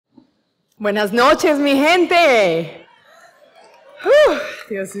Buenas noches, mi gente. Whew,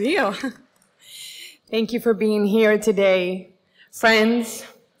 Dios mío. Thank you for being here today. Friends,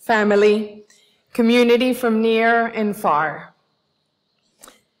 family, community from near and far.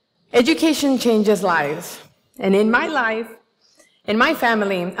 Education changes lives. And in my life, in my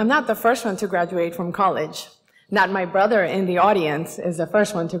family, I'm not the first one to graduate from college. Not my brother in the audience is the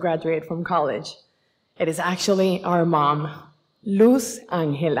first one to graduate from college. It is actually our mom, Luz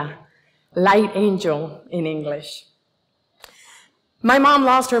Angela, Light Angel in English. My mom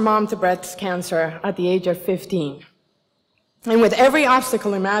lost her mom to breast cancer at the age of 15. And with every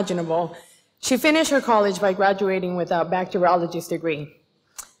obstacle imaginable, she finished her college by graduating with a bacteriologist degree.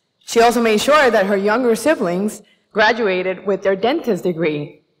 She also made sure that her younger siblings graduated with their dentist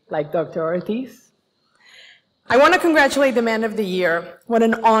degree, like Dr. Ortiz. I want to congratulate the Man of the Year. What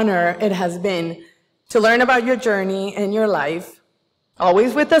an honor it has been to learn about your journey and your life.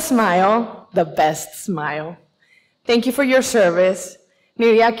 Always with a smile, the best smile. Thank you for your service.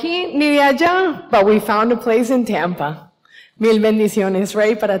 Ni de aquí, ni de allá, but we found a place in Tampa. Mil bendiciones,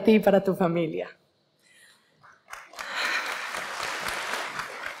 Rey, para ti y para tu familia.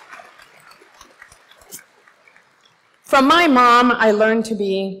 From my mom, I learned to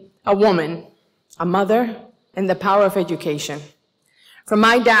be a woman, a mother, and the power of education. From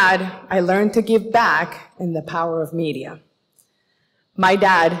my dad, I learned to give back and the power of media. My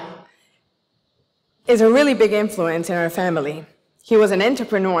dad is a really big influence in our family. He was an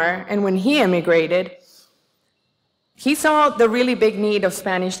entrepreneur, and when he immigrated, he saw the really big need of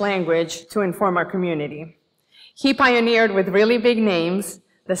Spanish language to inform our community. He pioneered with really big names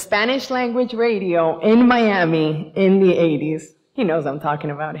the Spanish language radio in Miami in the 80s. He knows I'm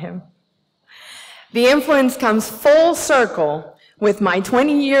talking about him. The influence comes full circle with my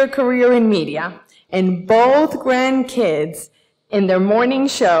 20-year career in media, and both grandkids in their morning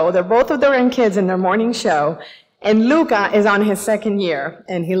show. They're both of their grandkids in their morning show, and Luca is on his second year,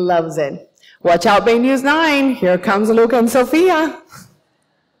 and he loves it. Watch out, Bay News 9. Here comes Luca and Sofia.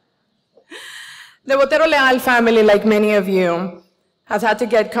 The Botero Leal family, like many of you, has had to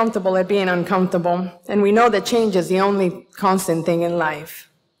get comfortable at being uncomfortable, and we know that change is the only constant thing in life.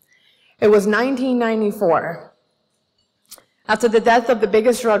 It was 1994. After the death of the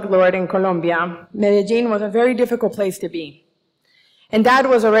biggest drug lord in Colombia, Medellin was a very difficult place to be. And Dad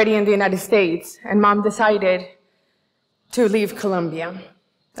was already in the United States, and Mom decided to leave Colombia.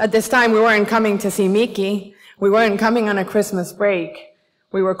 At this time, we weren't coming to see Mickey. We weren't coming on a Christmas break.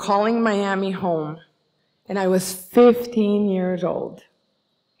 We were calling Miami home, and I was 15 years old.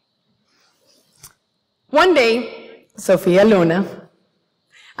 One day, Sofia Luna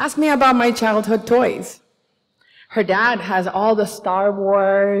asked me about my childhood toys. Her dad has all the Star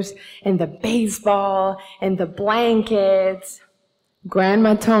Wars and the baseball and the blankets.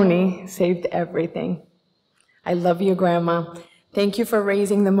 Grandma Tony saved everything. I love you, Grandma. Thank you for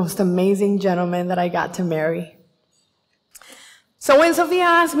raising the most amazing gentleman that I got to marry. So when Sofia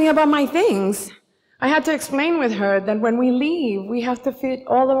asked me about my things, I had to explain with her that when we leave, we have to fit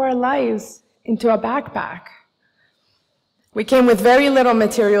all of our lives into a backpack. We came with very little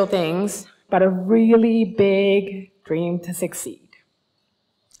material things, but a really big dream to succeed.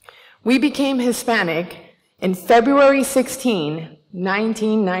 We became Hispanic in February 16,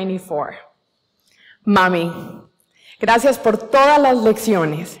 1994. Mami, gracias por todas las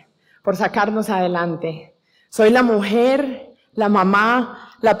lecciones, por sacarnos adelante. Soy la mujer, la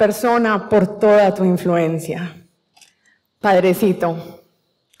mamá, la persona por toda tu influencia. Padrecito,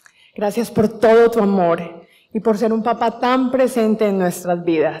 gracias por todo tu amor y por ser un papá tan presente en nuestras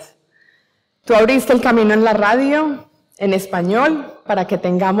vidas. Tú abriste el camino en la radio, en español, para que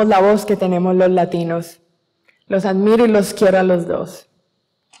tengamos la voz que tenemos los latinos. Los admiro y los quiero a los dos.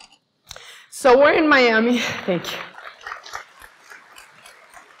 So we're in Miami. Thank you.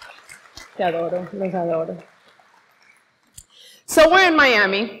 Te adoro, los adoro. So we're in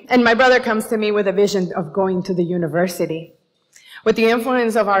Miami, and my brother comes to me with a vision of going to the university. With the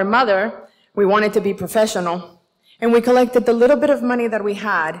influence of our mother, we wanted to be professional, and we collected the little bit of money that we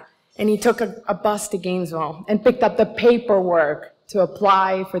had, and he took a bus to Gainesville and picked up the paperwork to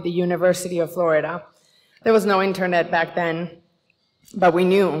apply for the University of Florida. There was no internet back then, but we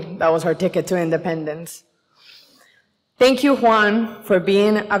knew that was our ticket to independence. Thank you, Juan, for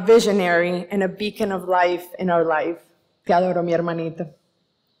being a visionary and a beacon of life in our life. Te adoro, mi hermanito.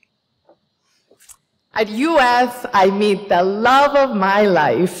 At UF, I meet the love of my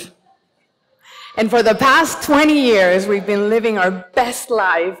life. And for the past 20 years, we've been living our best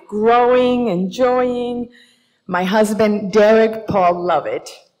life, growing, enjoying. My husband, Derek Paul Lovett.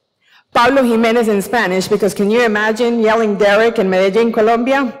 Pablo Jimenez in Spanish, because can you imagine yelling Derek in Medellin,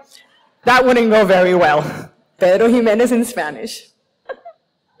 Colombia? That wouldn't go very well. Pedro Jimenez in Spanish.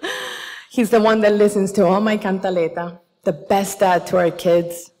 He's the one that listens to all my cantaleta, the best dad to our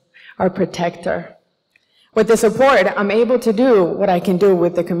kids, our protector. With the support, I'm able to do what I can do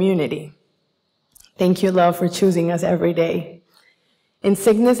with the community. Thank you, love, for choosing us every day. In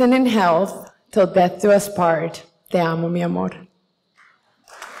sickness and in health, till death do us part. Te amo, mi amor.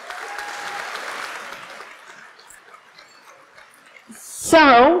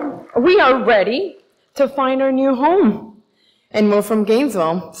 So, we are ready to find our new home and move from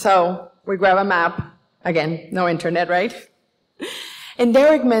Gainesville. So, we grab a map. Again, no internet, right? And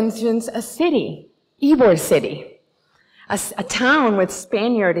Derek mentions a city, Ybor City, a town with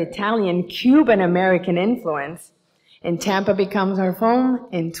Spaniard, Italian, Cuban American influence. And Tampa becomes our home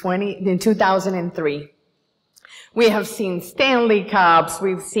in 2003. We have seen Stanley Cups,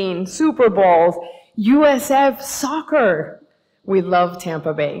 we've seen Super Bowls, USF soccer. We love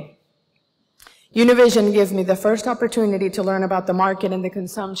Tampa Bay. Univision gives me the first opportunity to learn about the market and the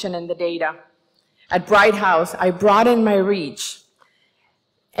consumption and the data. At Bright House, I broadened my reach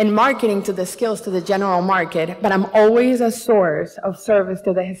and marketing to the skills to the general market, but I'm always a source of service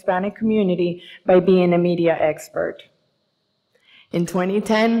to the Hispanic community by being a media expert. In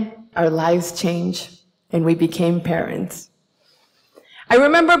 2010, our lives changed and we became parents. I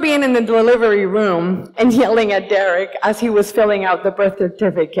remember being in the delivery room and yelling at Derek as he was filling out the birth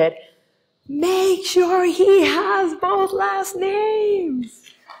certificate, "Make sure he has both last names."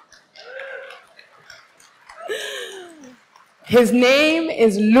 His name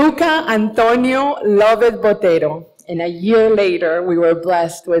is Luca Antonio Lovett Botero, and a year later, we were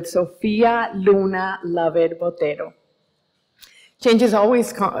blessed with Sofia Luna Lovett Botero. Change is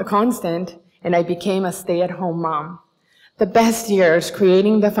always constant, and I became a stay-at-home mom. The best years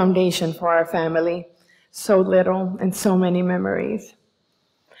creating the foundation for our family, so little and so many memories.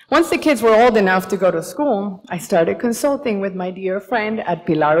 Once the kids were old enough to go to school, I started consulting with my dear friend at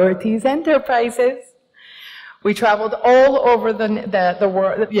Pilar Ortiz Enterprises. We traveled all over the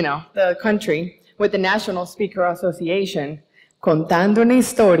world, the country, with the National Speaker Association, contando una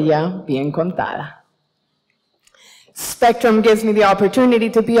historia bien contada. Spectrum gives me the opportunity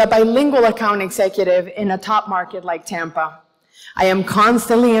to be a bilingual account executive in a top market like Tampa. I am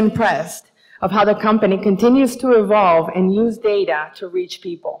constantly impressed of how the company continues to evolve and use data to reach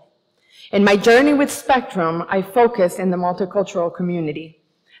people. In my journey with Spectrum, I focused in the multicultural community.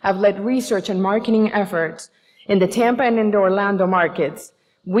 I've led research and marketing efforts in the Tampa and in the Orlando markets.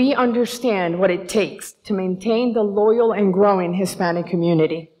 We understand what it takes to maintain the loyal and growing Hispanic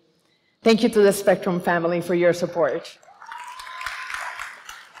community. Thank you to the Spectrum family for your support.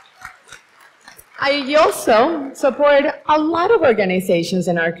 I also support a lot of organizations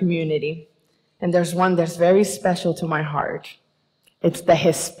in our community, and there's one that's very special to my heart. It's the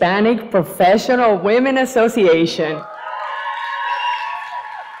Hispanic Professional Women Association.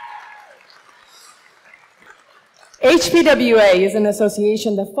 HPWA is an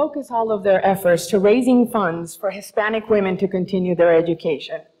association that focuses all of their efforts to raising funds for Hispanic women to continue their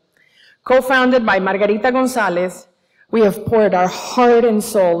education. Co-founded by Margarita Gonzalez, we have poured our heart and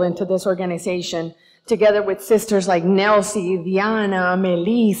soul into this organization, together with sisters like Nelsie, Diana,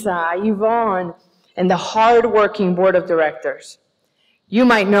 Melissa, Yvonne, and the hard-working board of directors. You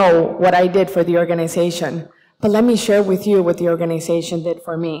might know what I did for the organization, but let me share with you what the organization did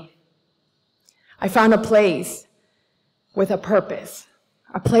for me. I found a place with a purpose,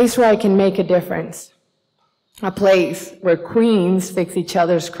 a place where I can make a difference. A place where queens fix each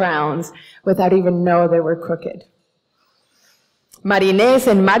other's crowns without even know they were crooked. Marinés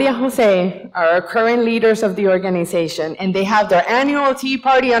and Maria Jose are our current leaders of the organization, and they have their annual tea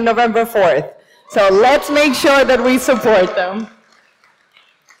party on November 4th. So let's make sure that we support them.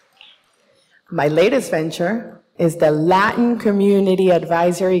 My latest venture is the Latin Community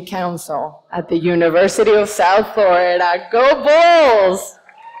Advisory Council at the University of South Florida. Go Bulls!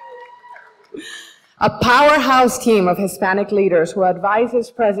 A powerhouse team of Hispanic leaders who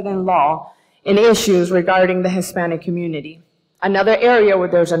advises President-in-law in issues regarding the Hispanic community. Another area where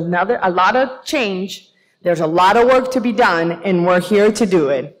there's a lot of change, there's a lot of work to be done, and we're here to do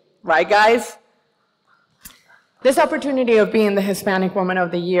it. Right, guys? This opportunity of being the Hispanic Woman of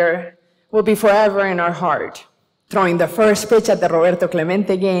the Year will be forever in our heart. Throwing the first pitch at the Roberto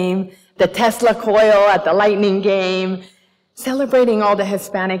Clemente game, the Tesla coil at the Lightning game, celebrating all the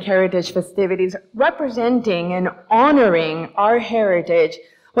Hispanic heritage festivities, representing and honoring our heritage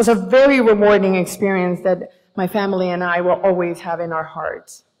was a very rewarding experience that my family and I will always have in our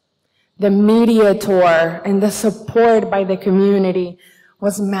hearts. The media tour and the support by the community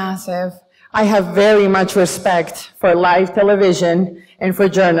was massive. I have very much respect for live television and for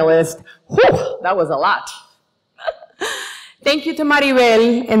journalists. Whew, that was a lot. Thank you to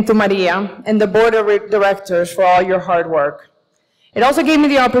Maribel and to Maria and the board of directors for all your hard work. It also gave me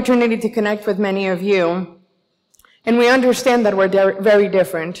the opportunity to connect with many of you, and we understand that we're very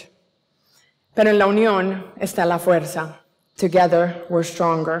different. Pero en la unión está la fuerza. Together, we're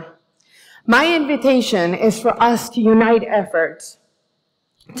stronger. My invitation is for us to unite efforts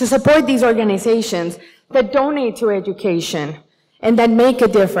to support these organizations that donate to education and that make a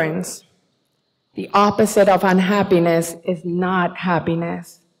difference. The opposite of unhappiness is not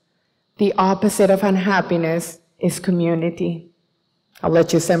happiness. The opposite of unhappiness is community. I'll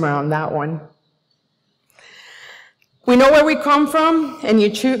let you simmer on that one. We know where we come from, and we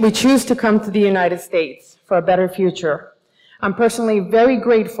choose to come to the United States for a better future. I'm personally very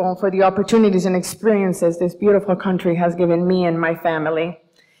grateful for the opportunities and experiences this beautiful country has given me and my family.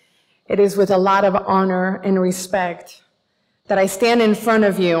 It is with a lot of honor and respect that I stand in front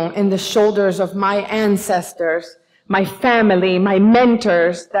of you in the shoulders of my ancestors, my family, my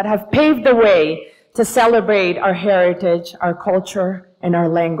mentors that have paved the way to celebrate our heritage, our culture, and our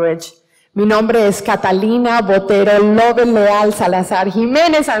language. Mi nombre es Catalina, Botero, Lobel, Leal, Salazar,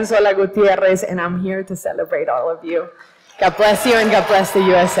 Jimenez, Anzola, Gutierrez, and I'm here to celebrate all of you. God bless you and God bless the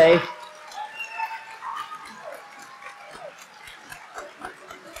USA.